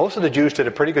actually most of the Jews did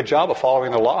a pretty good job of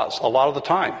following the laws a lot of the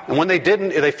time. And when they didn't,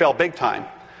 they fell big time.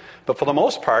 But for the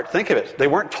most part, think of it, they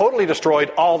weren't totally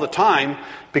destroyed all the time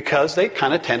because they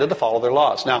kind of tended to follow their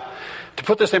laws. Now, to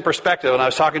put this in perspective, and I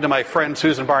was talking to my friend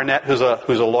Susan Barnett, who's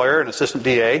a lawyer, an assistant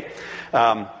DA,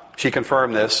 she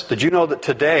confirmed this. Did you know that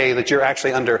today that you're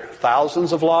actually under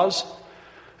thousands of laws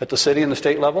at the city and the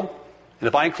state level? And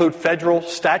if I include federal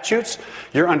statutes,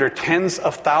 you're under tens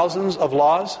of thousands of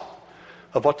laws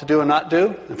of what to do and not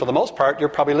do. And for the most part, you're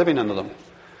probably living under them.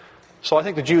 So I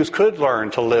think the Jews could learn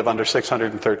to live under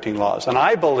 613 laws. And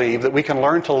I believe that we can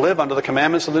learn to live under the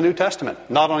commandments of the New Testament.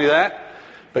 Not only that,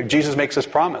 but Jesus makes this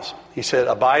promise. He said,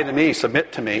 abide in me,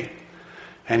 submit to me.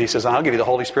 And he says, I'll give you the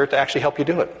Holy Spirit to actually help you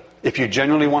do it. If you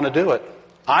genuinely want to do it.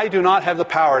 I do not have the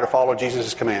power to follow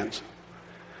Jesus' commands.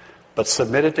 But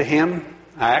submitted to him,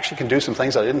 I actually can do some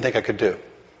things I didn't think I could do.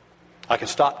 I can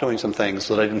stop doing some things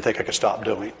that I didn't think I could stop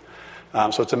doing.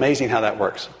 So it's amazing how that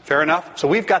works. Fair enough? So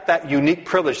we've got that unique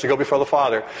privilege to go before the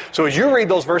Father. So as you read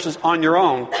those verses on your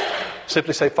own,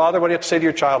 simply say, Father, what do you have to say to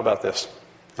your child about this?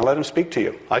 And let him speak to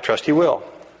you. I trust he will.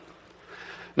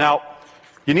 Now,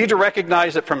 you need to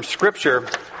recognize that from Scripture,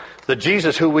 that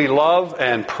Jesus, who we love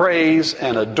and praise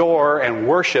and adore and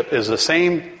worship, is the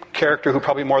same character who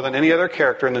probably more than any other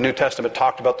character in the New Testament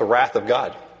talked about the wrath of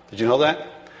God. Did you know that?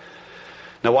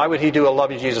 Now, why would he do a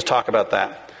love you Jesus talk about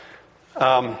that?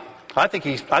 I think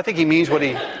he means what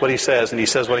he says, and he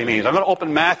says what he means. I'm going to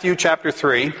open Matthew chapter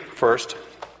 3 first.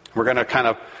 We're going to kind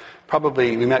of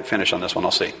we might finish on this one,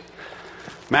 I'll see.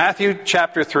 Matthew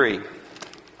chapter 3.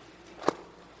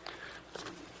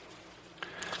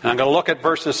 And I'm going to look at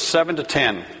verses 7 to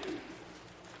 10.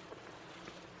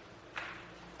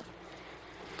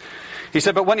 He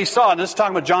said, but when he saw, and this is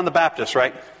talking about John the Baptist,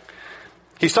 right?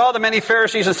 He saw the many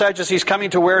Pharisees and Sadducees coming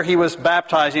to where he was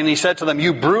baptizing, and he said to them,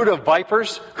 you brood of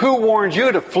vipers, who warned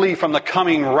you to flee from the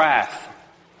coming wrath?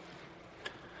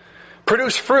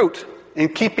 Produce fruit in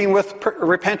keeping with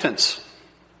repentance.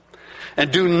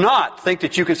 And do not think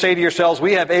that you can say to yourselves,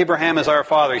 we have Abraham as our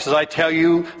father. He says, I tell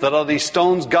you that of these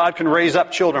stones God can raise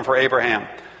up children for Abraham.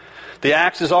 The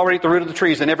axe is already at the root of the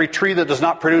trees, and every tree that does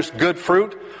not produce good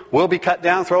fruit will be cut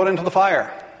down, thrown into the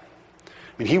fire. I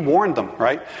mean, he warned them,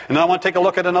 right? And then I want to take a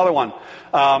look at another one.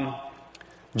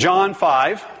 John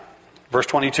 5, verse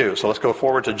 22. So let's go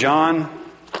forward to John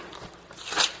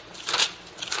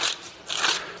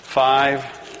 5,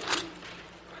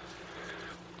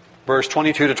 verse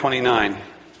 22 to 29. It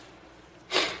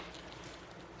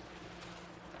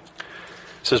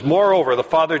says, moreover, the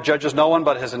Father judges no one,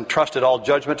 but has entrusted all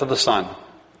judgment to the Son,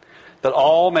 that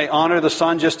all may honor the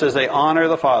Son just as they honor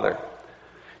the Father.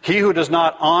 He who does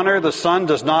not honor the Son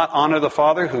does not honor the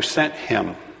Father who sent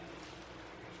him.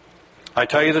 I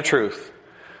tell you the truth.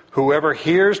 Whoever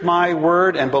hears my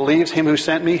word and believes him who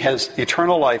sent me has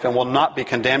eternal life and will not be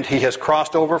condemned. He has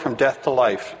crossed over from death to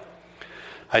life.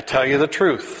 I tell you the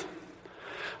truth.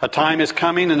 A time is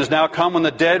coming and is now come when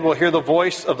the dead will hear the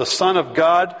voice of the Son of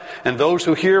God, and those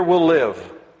who hear will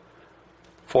live.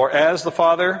 For as the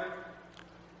Father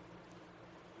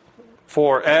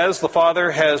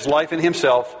has life in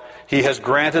himself, he has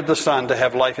granted the Son to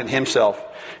have life in himself.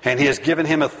 And he has given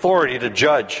him authority to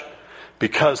judge,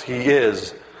 because he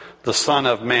is the Son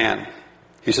of Man.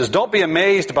 He says, don't be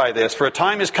amazed by this, for a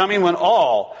time is coming when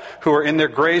all who are in their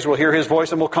graves will hear his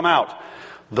voice and will come out.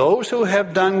 Those who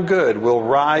have done good will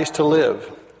rise to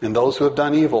live, and those who have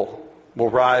done evil will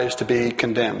rise to be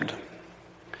condemned.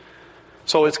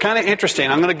 So it's kind of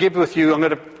interesting. I'm going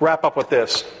to wrap up with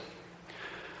this.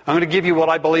 I'm going to give you what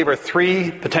I believe are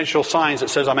 3 potential signs that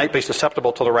says I might be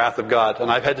susceptible to the wrath of God,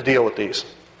 and I've had to deal with these.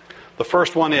 The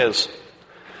first one is,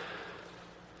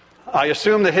 I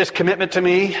assume that his commitment to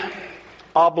me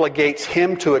obligates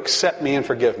him to accept me and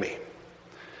forgive me.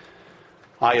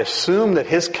 I assume that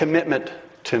his commitment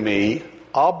to me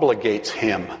obligates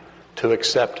him to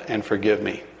accept and forgive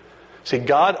me. See,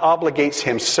 God obligates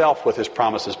himself with his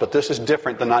promises, but this is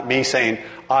different than not me saying,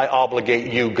 I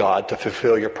obligate you, God, to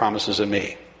fulfill your promises in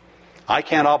me. I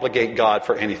can't obligate God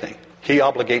for anything. He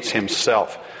obligates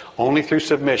himself. Only through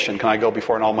submission can I go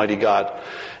before an almighty God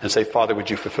and say, Father, would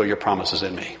you fulfill your promises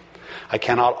in me? I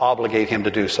cannot obligate him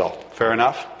to do so. Fair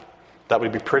enough? That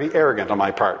would be pretty arrogant on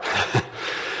my part.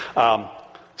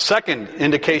 Second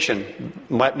indication,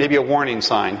 maybe a warning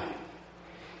sign.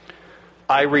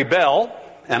 I rebel,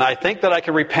 and I think that I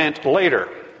can repent later.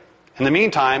 In the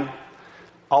meantime,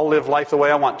 I'll live life the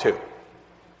way I want to.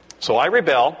 So I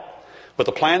rebel with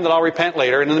the plan that I'll repent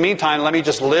later, and in the meantime, let me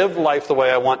just live life the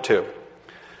way I want to.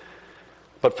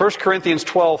 But 1 Corinthians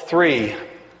 12:3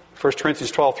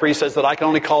 says that I can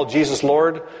only call Jesus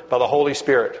Lord by the Holy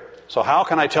Spirit. So how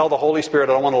can I tell the Holy Spirit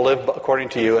I don't want to live according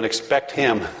to you and expect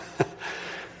him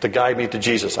to guide me to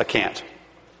Jesus? I can't.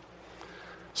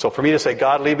 So for me to say,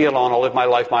 God, leave me alone, I'll live my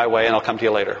life my way, and I'll come to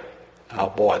you later. Oh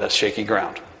boy, that's shaky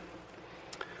ground.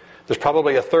 There's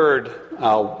probably a third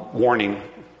warning.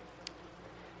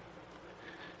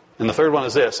 And the third one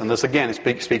is this, and this again is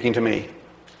speaking to me.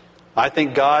 I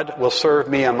think God will serve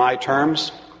me on my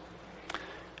terms,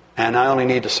 and I only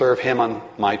need to serve him on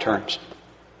my terms.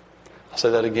 I'll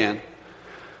say that again.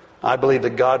 I believe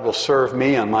that God will serve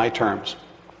me on my terms,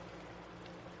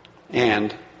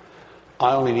 and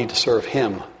I only need to serve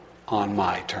him on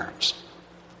my terms.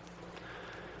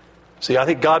 See, I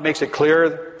think God makes it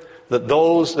clear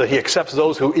that he accepts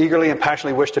those who eagerly and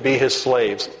passionately wish to be his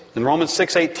slaves. In Romans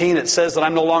 6:18 it says that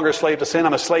I'm no longer a slave to sin,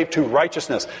 I'm a slave to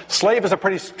righteousness. Slave is a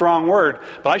pretty strong word,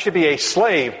 but I should be a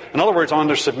slave. In other words, I'm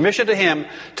under submission to him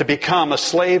to become a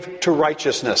slave to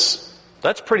righteousness.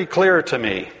 That's pretty clear to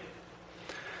me.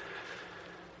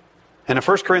 And in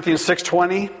 1 Corinthians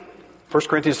 6:20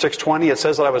 it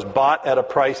says that I was bought at a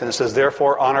price, and it says,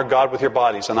 therefore honor God with your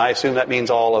bodies. And I assume that means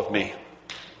all of me.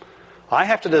 I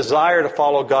have to desire to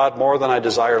follow God more than I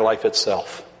desire life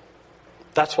itself.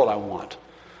 That's what I want.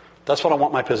 That's what I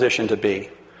want my position to be.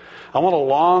 I want to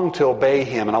long to obey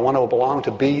him, and I want to belong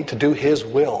to do his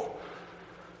will.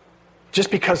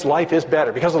 Just because life is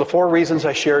better, because of the 4 reasons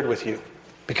I shared with you.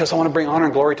 Because I want to bring honor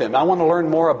and glory to him. I want to learn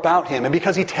more about him, and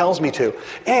because he tells me to.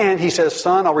 And he says,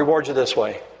 son, I'll reward you this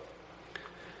way.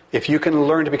 If you can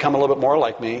learn to become a little bit more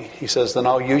like me, he says, then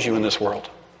I'll use you in this world.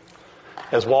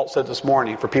 As Walt said this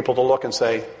morning, for people to look and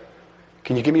say,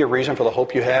 can you give me a reason for the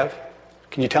hope you have?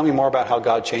 Can you tell me more about how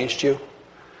God changed you?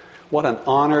 What an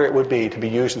honor it would be to be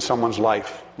used in someone's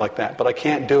life like that. But I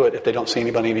can't do it if they don't see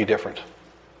anybody any different.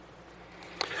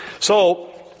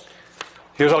 So,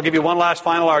 I'll give you one last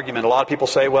final argument. A lot of people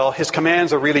say, well, his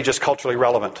commands are really just culturally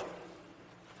relevant.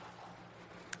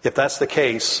 If that's the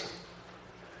case,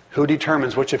 who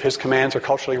determines which of his commands are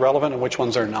culturally relevant and which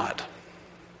ones are not?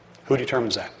 Who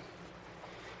determines that?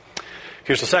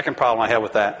 Here's the second problem I have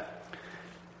with that.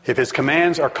 If his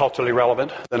commands are culturally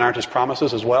relevant, then aren't his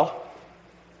promises as well?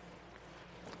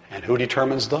 And who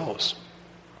determines those?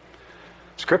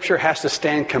 Scripture has to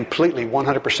stand completely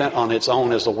 100% on its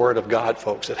own as the Word of God,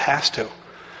 folks. It has to.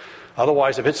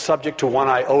 Otherwise, if it's subject to one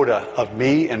iota of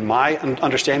me and my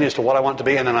understanding as to what I want it to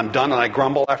be, and then I'm done and I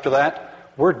grumble after that,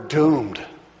 we're doomed.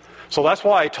 So that's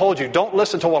why I told you, don't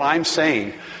listen to what I'm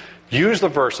saying. Use the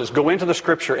verses, go into the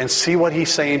Scripture, and see what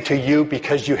he's saying to you,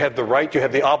 because you have the right, you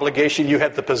have the obligation, you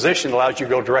have the position that allows you to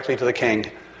go directly to the King.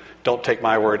 Don't take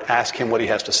my word. Ask him what he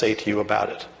has to say to you about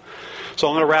it. So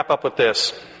I'm going to wrap up with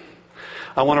this.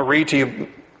 I want to read to you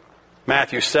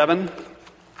Matthew 7,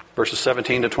 verses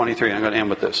 17 to 23. I'm going to end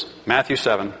with this. Matthew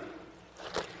 7.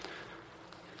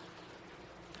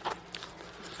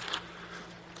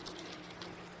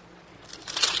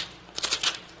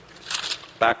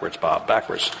 Backwards, Bob,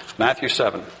 backwards. Matthew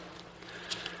 7,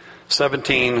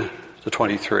 17 to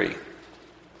 23.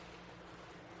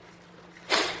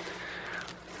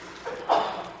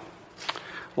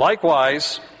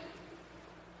 Likewise,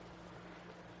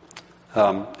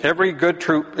 every good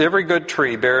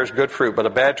tree bears good fruit, but a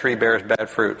bad tree bears bad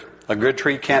fruit. A good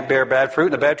tree can't bear bad fruit,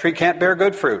 and a bad tree can't bear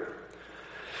good fruit.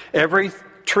 Every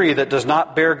tree that does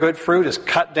not bear good fruit is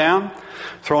cut down,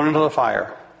 thrown into the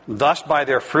fire. Thus by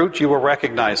their fruit you will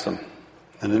recognize them.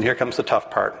 And then here comes the tough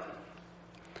part.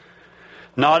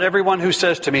 Not everyone who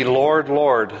says to me, Lord,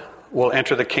 Lord, will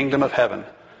enter the kingdom of heaven,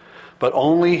 but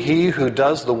only he who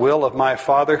does the will of my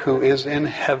Father who is in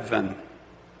heaven.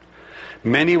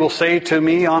 Many will say to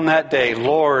me on that day,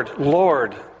 Lord,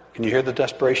 Lord. Can you hear the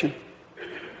desperation?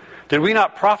 Did we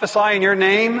not prophesy in your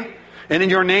name, and in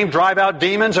your name drive out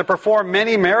demons and perform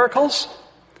many miracles?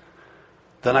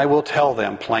 Then I will tell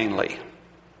them plainly,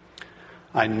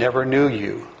 I never knew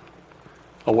you.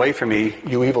 Away from me,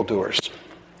 you evildoers.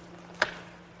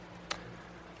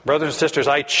 Brothers and sisters,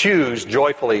 I choose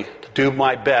joyfully to do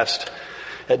my best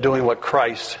at doing what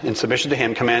Christ, in submission to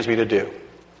Him, commands me to do.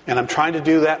 And I'm trying to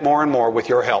do that more and more with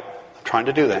your help. I'm trying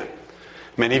to do that.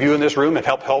 Many of you in this room have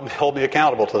helped hold me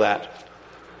accountable to that.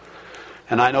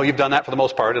 And I know you've done that for the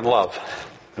most part in love,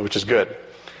 which is good.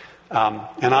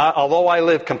 Although I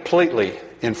live completely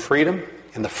in freedom,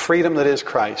 in the freedom that is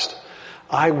Christ,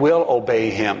 I will obey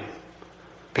Him.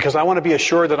 Because I want to be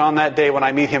assured that on that day when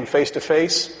I meet Him face to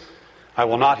face, I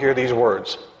will not hear these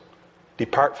words.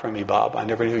 Depart from me, Bob. I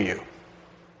never knew you.